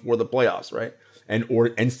vying for the playoffs, right?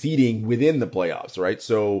 And seeding within the playoffs, right?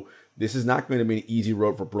 So this is not going to be an easy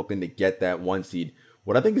road for Brooklyn to get that 1 seed.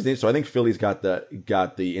 What I think is so I think Philly's got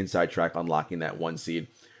the inside track on locking that 1 seed.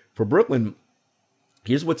 For Brooklyn,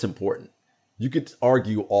 here's what's important. You could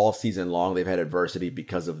argue all season long they've had adversity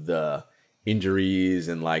because of the injuries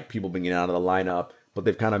and people being out of the lineup, but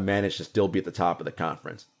they've kind of managed to still be at the top of the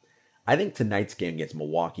conference. I think tonight's game against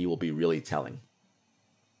Milwaukee will be really telling.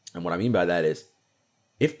 And what I mean by that is,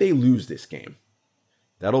 if they lose this game,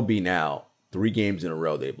 that'll be now 3 games in a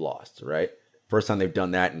row they've lost, right? First time they've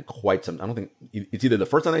done that in quite some, I don't think, it's either the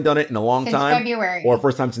first time they've done it in a long time. February. Or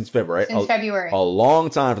first time since February. Since February. A long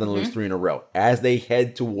time for them to lose 3 in a row as they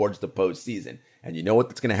head towards the postseason. And you know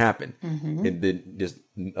what's going to happen. In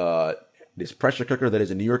this pressure cooker that is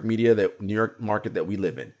a New York New York market that we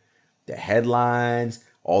live in. The headlines,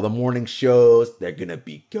 all the morning shows, they're going to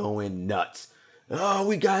be going nuts. Oh,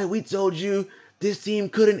 we told you this team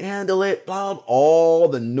couldn't handle it. Blah, blah. All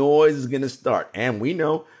the noise is going to start. And we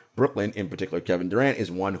know Brooklyn, in particular, Kevin Durant,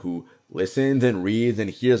 is one who listens and reads and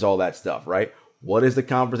hears all that stuff, right? What is the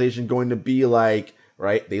conversation going to be like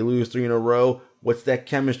right? They lose 3 in a row. What's that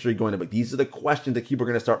chemistry going to be? These are the questions that people are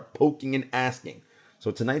going to start poking and asking. So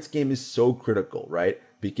tonight's game is so critical, right?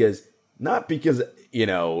 Not because you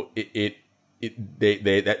know if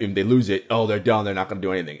they lose it, oh, they're done, they're not going to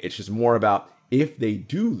do anything. It's just more about if they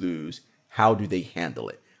do lose, how do they handle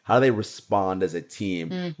it? How do they respond as a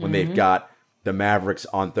team when they've got the Mavericks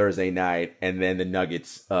on Thursday night and then the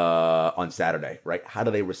Nuggets on Saturday, right? How do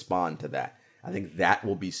they respond to that? I think that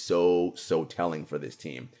will be so telling for this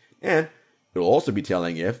team. And it'll also be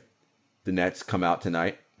telling if the Nets come out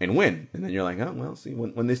tonight and win. And then you're like, oh, well, see,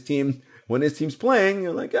 when this team's playing,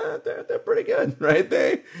 you're like, they're pretty good, right?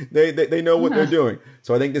 They know what they're doing.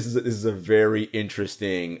 So I think this is a very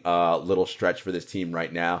interesting little stretch for this team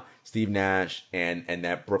right now. Steve Nash and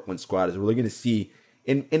that Brooklyn squad is really going to see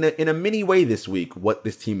in a mini way this week what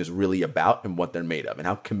this team is really about and what they're made of and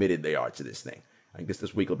how committed they are to this thing. I think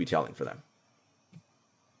this week will be telling for them.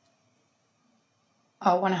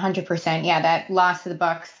 Oh, 100%. Yeah, that loss to the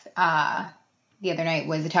Bucks the other night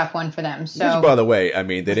was a tough one for them. So, which, by the way, I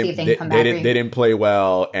mean they didn't play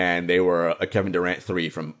well, and they were a Kevin Durant 3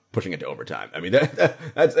 from pushing it to overtime. I mean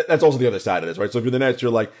that's also the other side of this, right? So if you're the Nets, you're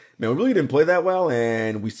like, man, we really didn't play that well,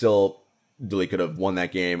 and we still really could have won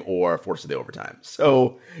that game or forced it to overtime.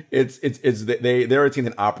 So they're a team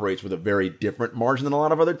that operates with a very different margin than a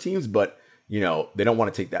lot of other teams, but you know they don't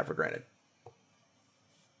want to take that for granted.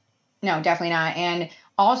 No, definitely not. And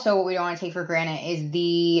also what we don't want to take for granted is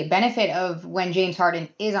the benefit of when James Harden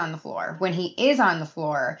is on the floor. When he is on the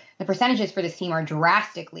floor, the percentages for this team are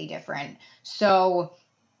drastically different. So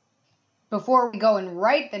before we go and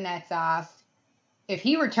write the Nets off, if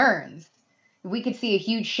he returns, we could see a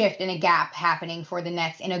huge shift and a gap happening for the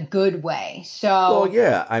Nets in a good way. So well,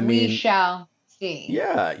 yeah, I mean, we shall see.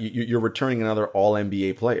 Yeah, you're returning another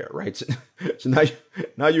All-NBA player, right? So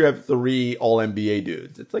now you have 3 All-NBA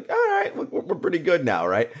dudes. It's like, all right, we're pretty good now,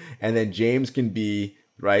 right? And then James can be,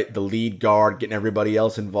 right, the lead guard, getting everybody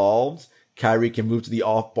else involved. Kyrie can move to the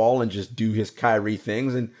off ball and just do his Kyrie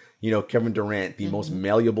things. And, you know, Kevin Durant, the most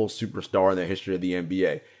malleable superstar in the history of the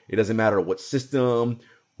NBA. It doesn't matter what system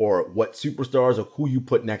or what superstars or who you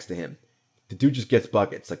put next to him. The dude just gets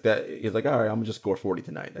buckets. Like that. He's like, all right, I'm going to just score 40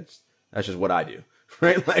 tonight. That's just what I do,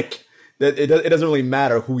 right? Like that. It doesn't really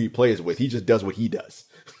matter who he plays with. He just does what he does,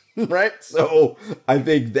 right? So I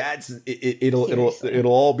think that's it'll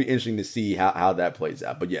all be interesting to see how that plays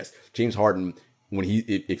out. But yes, James Harden,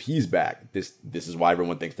 if he's back, this is why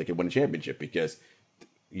everyone thinks they can win a championship, because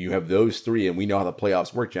you have those 3, and we know how the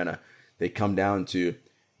playoffs work, Jenna. They come down to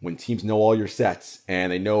when teams know all your sets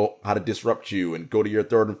and they know how to disrupt you and go to your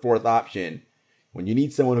 3rd and 4th option. When you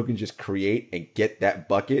need someone who can just create and get that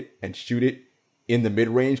bucket and shoot it in the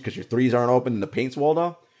mid-range because your 3s aren't open and the paint's walled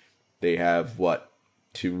off, they have,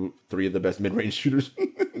 2-3 of the best mid-range shooters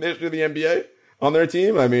in the history of the NBA on their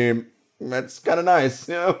team. I mean, that's kind of nice.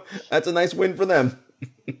 You know, that's a nice win for them.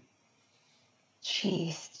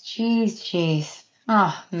 Jeez.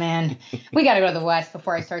 Oh, man. We got to go to the West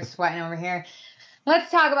before I start sweating over here.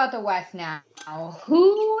 Let's talk about the West now.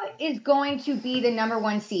 Who is going to be the number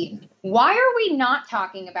 1 seed? Why are we not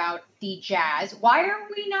talking about the Jazz? Why are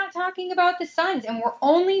we not talking about the Suns? And we're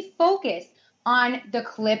only focused on the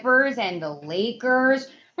Clippers and the Lakers.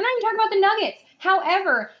 We're not even talking about the Nuggets.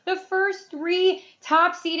 However, the first 3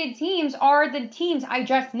 top-seeded teams are the teams I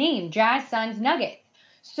just named: Jazz, Suns, Nuggets.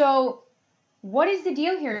 So what is the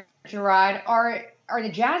deal here, Gerard? Are the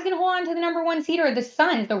Jazz going to hold on to the number 1 seed, or are the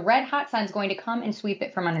Suns, the red-hot Suns, going to come and sweep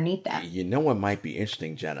it from underneath them? You know what might be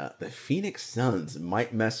interesting, Jenna? The Phoenix Suns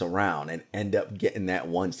might mess around and end up getting that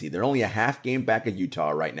 1 seed. They're only a half game back of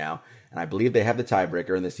Utah right now, and I believe they have the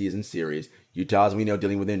tiebreaker in the season series. Utah, as we know,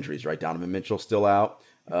 dealing with injuries, right? Donovan Mitchell's still out.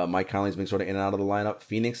 Mike Conley's been sort of in and out of the lineup.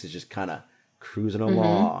 Phoenix is just kind of cruising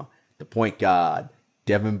along. The point guard,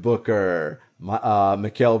 Devin Booker,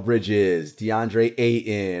 Mikal Bridges, DeAndre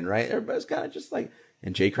Ayton, right? Everybody's kind of just like...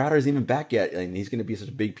 And Jay Crowder isn't even back yet, and he's going to be such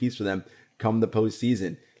a big piece for them come the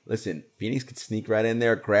postseason. Listen, Phoenix could sneak right in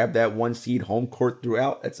there, grab that 1 seed, home court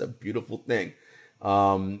throughout. That's a beautiful thing.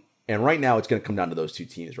 And right now, it's going to come down to those 2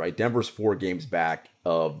 teams, right? Denver's 4 games back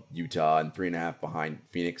of Utah and 3.5 behind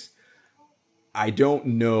Phoenix. I don't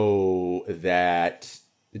know that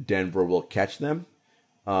Denver will catch them.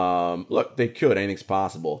 Look, they could. Anything's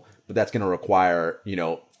possible. But that's going to require,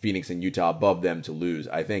 Phoenix and Utah above them to lose.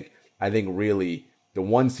 I think really... the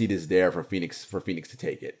 1 seed is there for Phoenix to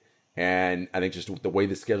take it. And I think just the way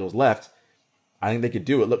the schedule's left, I think they could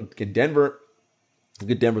do it. Look at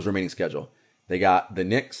Denver's remaining schedule. They got the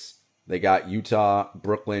Knicks, they got Utah,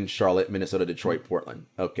 Brooklyn, Charlotte, Minnesota, Detroit, Portland.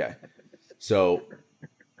 Okay. So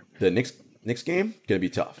the Knicks game, going to be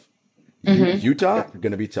tough. Utah,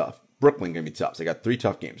 going to be tough. Brooklyn going to be tough. So they got 3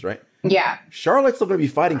 tough games, right? Yeah. Charlotte's still going to be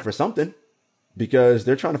fighting for something because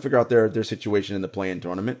they're trying to figure out their situation in the play-in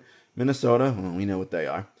tournament. Minnesota, well, we know what they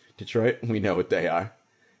are. Detroit, we know what they are.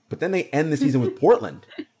 But then they end the season with Portland.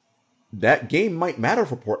 That game might matter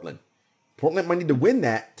for Portland. Portland might need to win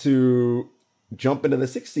that to jump into the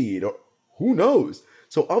 6th seed, or who knows?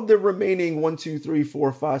 So of the remaining 1, 2, 3,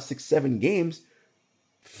 4, 5, 6, 7 games,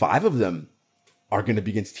 5 of them are going to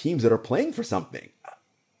be against teams that are playing for something.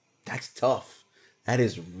 That's tough. That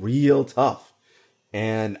is real tough.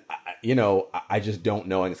 And, I just don't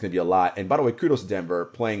know. And it's going to be a lot. And by the way, kudos to Denver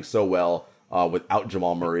playing so well without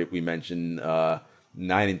Jamal Murray. We mentioned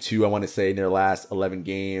 9-2, I want to say, in their last 11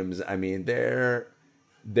 games. I mean, they're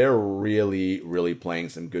really, really playing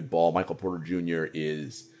some good ball. Michael Porter Jr.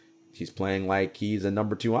 he's playing like he's a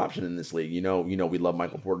number 2 option in this league. We love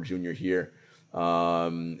Michael Porter Jr. here.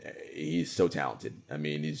 He's so talented. I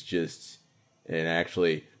mean, he's just, and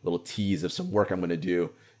actually, little tease of some work I'm going to do.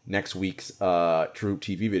 Next week's True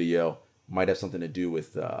TV video might have something to do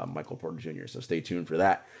with Michael Porter Jr., so stay tuned for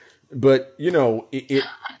that. But,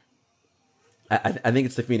 I think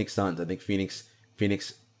it's the Phoenix Suns. I think Phoenix,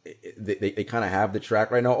 they kind of have the track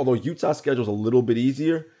right now, although Utah's schedule's a little bit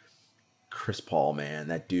easier. Chris Paul, man,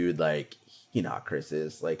 that dude, like, how Chris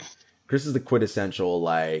is. Like, Chris is the quintessential,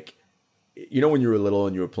 like, when you were little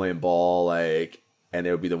and you were playing ball, like, and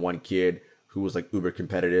there would be the one kid who was, like, uber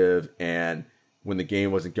competitive, and when the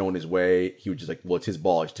game wasn't going his way, he would just, like, well, it's his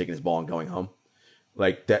ball. He's taking his ball and going home.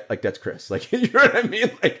 That's Chris. Like, you know what I mean?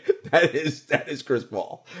 Like, that is Chris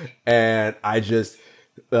Paul. And I just,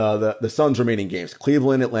 the Suns' remaining games,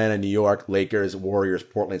 Cleveland, Atlanta, New York, Lakers, Warriors,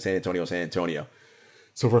 Portland, San Antonio.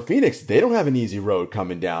 So for Phoenix, they don't have an easy road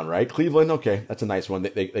coming down, right? Cleveland, okay, that's a nice one.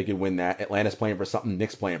 They could win that. Atlanta's playing for something.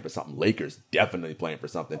 Knicks playing for something. Lakers definitely playing for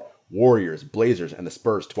something. Warriors, Blazers, and the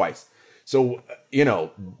Spurs twice. So,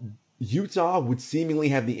 Utah would seemingly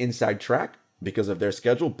have the inside track because of their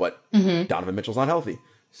schedule, but Donovan Mitchell's not healthy.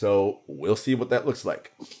 So we'll see what that looks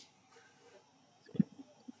like.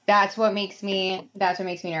 That's what makes me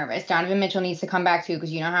nervous. Donovan Mitchell needs to come back too,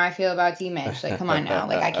 because you know how I feel about D-Mitch. Like, come on now.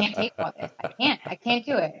 Like, I can't take all this. I can't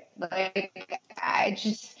do it. Like, I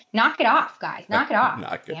just knock it off, guys. Knock it off.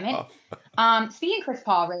 Damn it. Speaking of Chris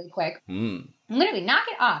Paul really quick. Literally, knock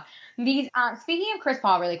it off. Speaking of Chris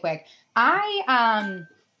Paul really quick, I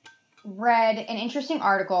read an interesting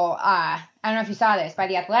article, I don't know if you saw this, by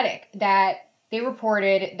The Athletic, that they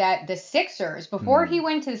reported that the Sixers, before he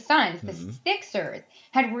went to the Suns, the Sixers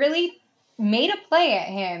had really made a play at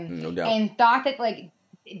him and thought that, like,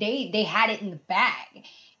 they had it in the bag.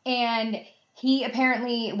 And he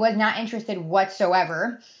apparently was not interested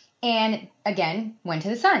whatsoever and, again, went to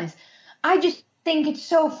the Suns. I just think it's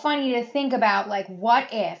so funny to think about, like, what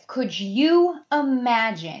if? Could you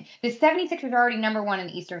imagine? The 76ers are already number 1 in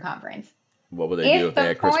the Eastern Conference. What would they do if they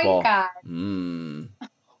had Chris Paul?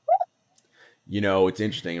 It's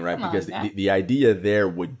interesting, right? Because the idea there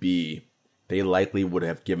would be they likely would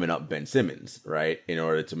have given up Ben Simmons, right? In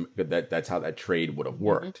order to that's how that trade would have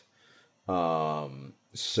worked. But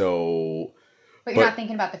you're not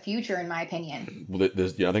thinking about the future, in my opinion. Well, you're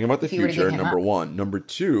not thinking about the future, number one. Number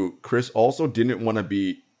two, Chris also didn't want to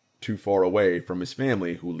be too far away from his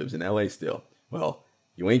family, who lives in L.A. still. Well,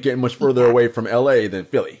 you ain't getting much further away from L.A. than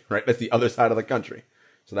Philly, right? That's the other side of the country.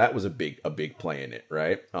 So that was a big play in it,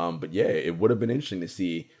 right? But yeah, it would have been interesting to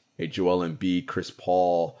see a Joel Embiid, Chris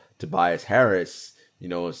Paul, Tobias Harris,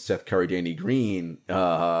 Seth Curry, Danny Green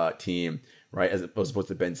team, right? As opposed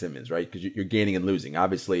to Ben Simmons, right? Because you're gaining and losing.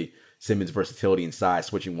 Obviously, Simmons' versatility and size,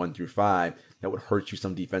 switching 1 through 5, that would hurt you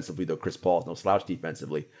some defensively, though Chris Paul's no slouch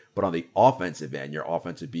defensively. But on the offensive end, your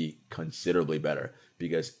offense would be considerably better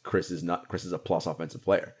because Chris is a plus offensive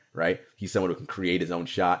player, right? He's someone who can create his own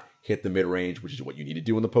shot, hit the mid-range, which is what you need to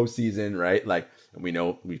do in the postseason, right? Like, and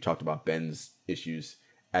we've talked about Ben's issues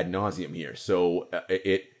ad nauseum here. So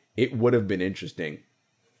it would have been interesting.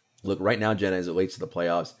 Look, right now, Jenna, as it relates to the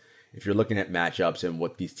playoffs, if you're looking at matchups and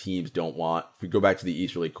what these teams don't want, if we go back to the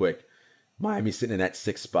East really quick, Miami's sitting in that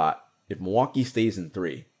 6th spot. If Milwaukee stays in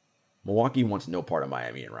 3, Milwaukee wants no part of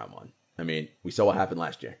Miami in round 1. I mean, we saw what happened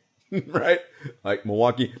last year, right? Like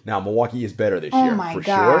Milwaukee is better this year for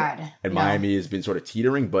sure. And Miami has been sort of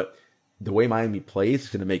teetering, but the way Miami plays is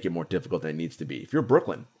going to make it more difficult than it needs to be. If you're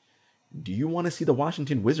Brooklyn, do you want to see the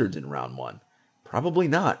Washington Wizards in round 1? Probably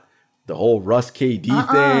not. The whole Russ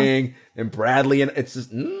KD thing and Bradley, and it's just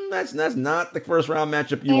that's not the first round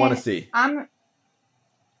matchup you want to see. I'm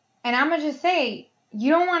gonna just say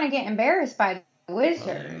you don't want to get embarrassed by the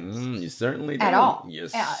Wizards. You certainly don't. At all. You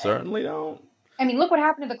certainly don't. I mean, look what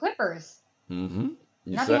happened to the Clippers.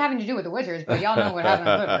 Nothing having to do with the Wizards, but y'all know what happened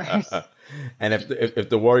to the Clippers. And if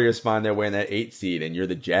the Warriors find their way in that 8 seed and you're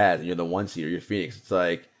the Jazz and you're the 1 seed or you're Phoenix, it's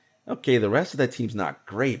like, okay, the rest of that team's not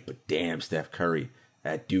great, but damn, Steph Curry,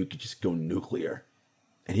 that dude could just go nuclear.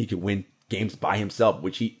 And he could win games by himself,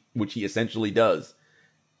 which he essentially does.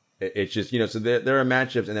 It's just, so there are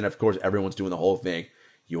matchups, and then, of course, everyone's doing the whole thing.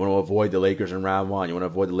 You want to avoid the Lakers in round 1. You want to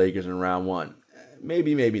avoid the Lakers in round 1.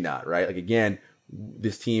 Maybe, maybe not, right? Like, again,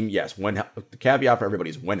 this team, yes, the caveat for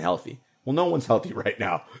everybody is when healthy. Well, no one's healthy right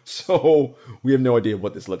now, so we have no idea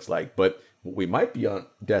what this looks like. But what we might be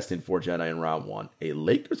destined for, Jedi, in round 1, a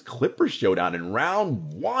Lakers-Clippers showdown in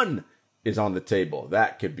round 1 is on the table.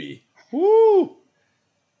 That could be, woo!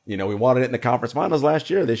 We wanted it in the conference finals last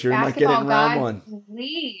year. This year we might get it in round 1.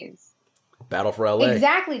 Please. Battle for LA.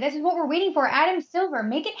 Exactly. This is what we're waiting for. Adam Silver.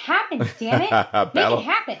 Make it happen, damn it. Make it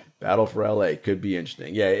happen. Battle for LA could be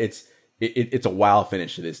interesting. Yeah, it's a wild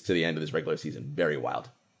finish to the end of this regular season. Very wild.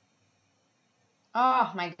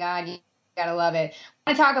 Oh, my God. You got to love it. I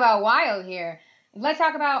want to talk about wild here. Let's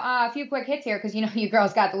talk about a few quick hits here because, you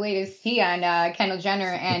girls got the latest tea on Kendall Jenner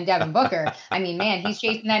and Devin Booker. I mean, man, he's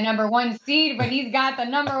chasing that number 1 seed, but he's got the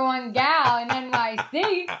number 1 gal in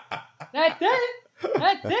NYC. That's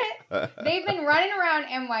it. They've been running around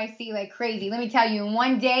NYC like crazy. Let me tell you, in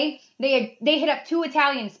one day, they hit up 2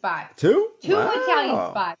 Italian spots. 2? 2 Italian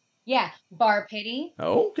spots. Yeah. Bar Pity.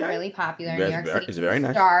 Okay. Really popular in New York City. It's very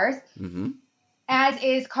nice. Stars. Mm-hmm. As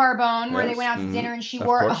is Carbone, where they went out to dinner and she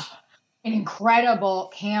wore an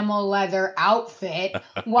incredible camel leather outfit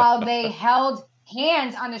while they held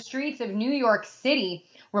hands on the streets of New York City.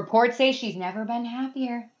 Reports say she's never been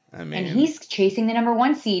happier. I mean, and he's chasing the number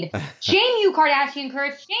 1 seed. Shame you, Kardashian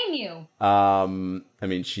Kurtz. Shame you. I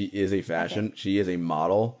mean, she is a fashion. Okay. She is a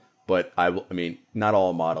model, but I mean, not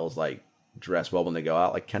all models like dress well when they go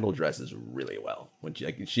out. Like Kendall dresses really well when she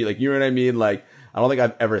you know what I mean? Like, I don't think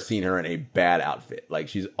I've ever seen her in a bad outfit. Like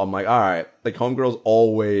I'm like, all right, like homegirls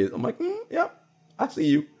always. I'm like, yeah, I see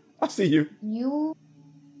you.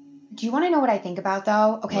 Do you want to know what I think about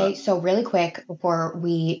though? Okay, so really quick before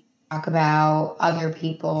we talk about other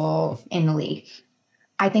people in the league,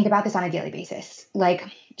 I think about this on a daily basis. Like,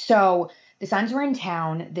 so the Suns were in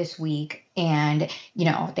town this week and,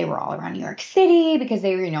 they were all around New York City because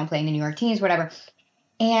they were, playing the New York teams, whatever.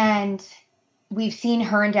 And we've seen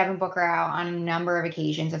her and Devin Booker out on a number of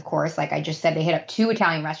occasions, of course. Like I just said, they hit up 2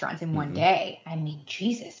 Italian restaurants in one day. I mean,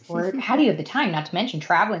 Jesus, how do you have the time, not to mention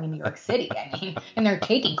traveling in New York City? I mean, and they're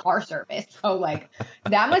taking car service. So,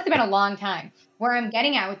 that must have been a long time. Where I'm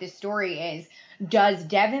getting at with this story is, does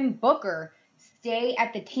Devin Booker stay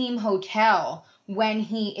at the team hotel when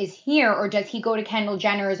he is here, or does he go to Kendall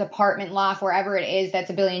Jenner's apartment loft, wherever it is that's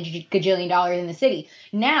 $1 billion gajillion dollars in the city?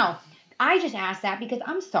 Now, I just asked that because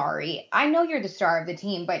I'm sorry. I know you're the star of the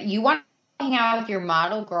team, but you want to hang out with your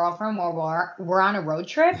model girlfriend while we're on a road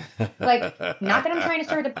trip? Like, not that I'm trying to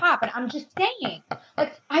stir the pot, but I'm just saying.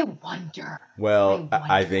 Like, I wonder. Well,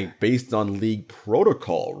 I think based on league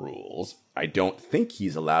protocol rules, I don't think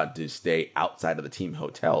he's allowed to stay outside of the team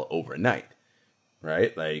hotel overnight.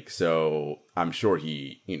 Right? Like, so I'm sure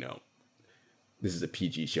he, this is a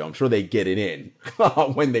PG show. I'm sure they get it in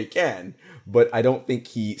when they can, but I don't think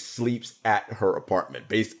he sleeps at her apartment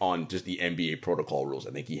based on just the NBA protocol rules.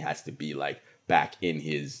 I think he has to be back in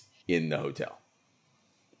the hotel.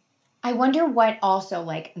 I wonder what also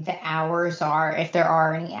the hours are, if there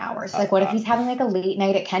are any hours. What if he's having a late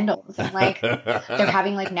night at Kendall's and they're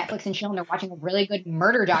having Netflix and chill and they're watching a really good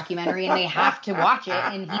murder documentary and they have to watch it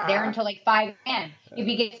and he's there until 5 a.m. If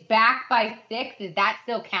he gets back by 6, does that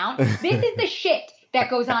still count? This is the shit that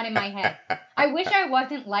goes on in my head. I wish I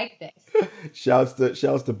wasn't like this. Shouts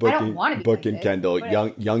to booking Kendall.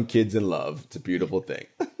 Young kids in love. It's a beautiful thing.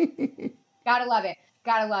 Gotta love it.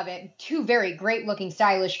 Gotta love it. 2 very great looking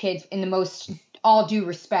stylish kids in the most all due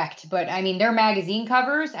respect. But I mean, their magazine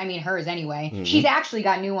covers, hers anyway. Mm-hmm. She's actually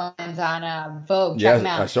got new ones on Vogue. Check them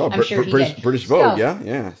out. I saw British Vogue.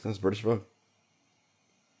 Yeah. That's British Vogue.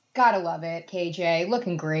 Gotta love it. KJ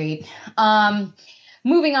looking great.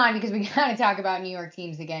 Moving on because we gotta talk about New York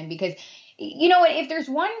teams again because you know what? If there's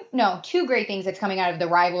 2 great things that's coming out of the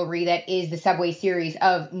rivalry that is the Subway Series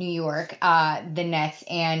of New York, the Nets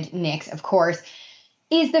and Knicks, of course,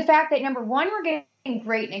 is the fact that, number 1, we're getting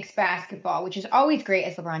great Knicks basketball, which is always great,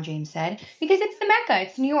 as LeBron James said, because it's the Mecca,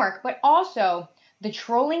 it's New York. But also, the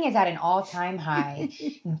trolling is at an all-time high.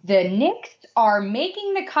 The Knicks are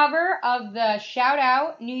making the cover of the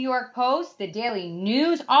shout-out New York Post, the Daily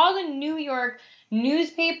News, all the New York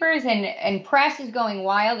newspapers and press is going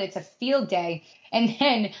wild. It's a field day. And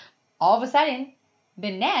then, all of a sudden,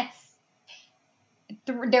 the Nets,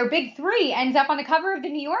 their big 3 ends up on the cover of the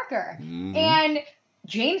New Yorker. Mm-hmm. And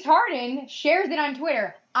James Harden shares it on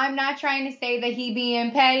Twitter. I'm not trying to say that he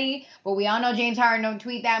being petty, but we all know James Harden don't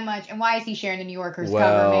tweet that much. And why is he sharing the New Yorker's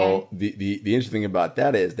cover, man? The interesting thing about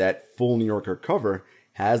that is that full New Yorker cover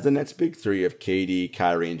has the Nets big three of KD,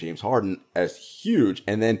 Kyrie, and James Harden as huge.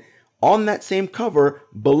 And then on that same cover,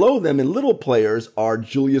 below them in little players are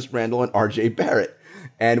Julius Randle and RJ Barrett.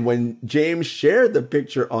 And when James shared the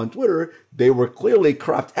picture on Twitter, they were clearly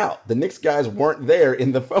cropped out. The Knicks guys weren't there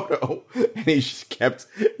in the photo, and he kept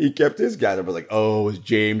his guys. I was like, "Oh, is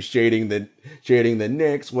James shading the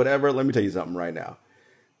Knicks? Whatever." Let me tell you something right now.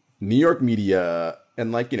 New York media,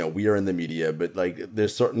 and we are in the media, but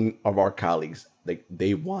there's certain of our colleagues,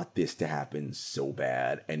 they want this to happen so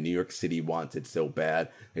bad, and New York City wants it so bad.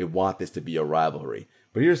 They want this to be a rivalry.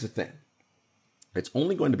 But here's the thing: it's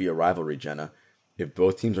only going to be a rivalry, Jenna, if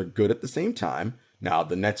both teams are good at the same time. Now,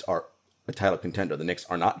 the Nets are a title contender. The Knicks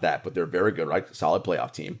are not that, but they're very good, right? Solid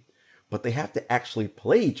playoff team. But they have to actually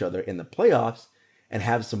play each other in the playoffs and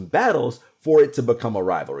have some battles for it to become a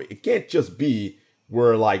rivalry. It can't just be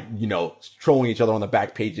we're trolling each other on the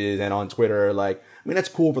back pages and on Twitter. That's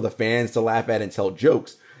cool for the fans to laugh at and tell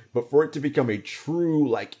jokes. But for it to become a true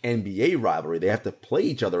NBA rivalry, they have to play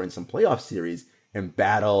each other in some playoff series and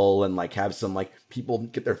battle and have some people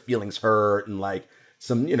get their feelings hurt and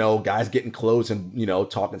some guys getting close and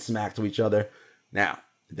talking smack to each other. Now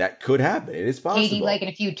that could happen. It is possible. KD liking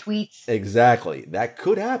a few tweets. Exactly, that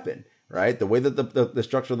could happen. Right, the way that the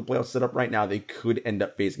structure of the playoffs set up right now, they could end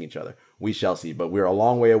up facing each other. We shall see. But we're a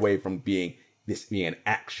long way away from being an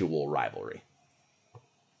actual rivalry.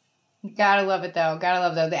 Gotta love it though.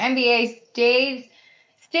 The NBA stays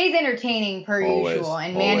entertaining per usual,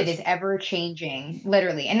 and man, it is ever changing,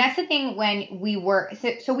 literally. And that's the thing when we work.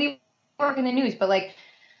 So we work in the news, but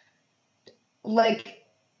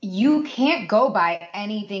you can't go by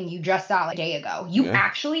anything you just saw a day ago. You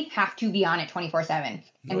actually have to be on it 24/7.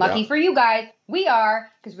 And lucky for you guys, we are,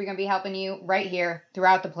 because we're going to be helping you right here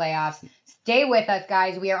throughout the playoffs. Stay with us,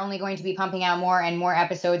 guys. We are only going to be pumping out more and more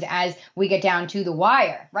episodes as we get down to the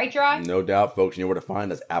wire. Right, Gerard? No doubt, folks. You know where to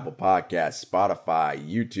find us: Apple Podcasts, Spotify,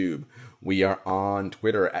 YouTube. We are on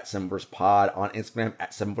Twitter at 7versePod, on Instagram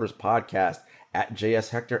at 7versePodcast, at JS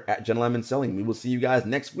Hector, at Jen Lemon Selling. We will see you guys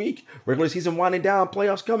next week. Regular season winding down,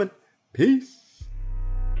 playoffs coming. Peace.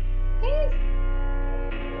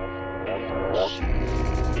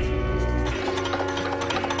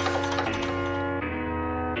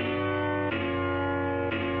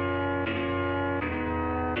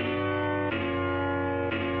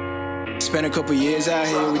 Spent a couple years out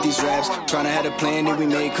here with these raps, trying to have a plan that we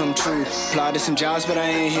made come true. Applied to some jobs, but I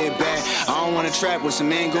ain't hit back. I don't want to trap, what some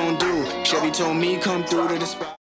man gon' do? Chevy told me come through to the spot.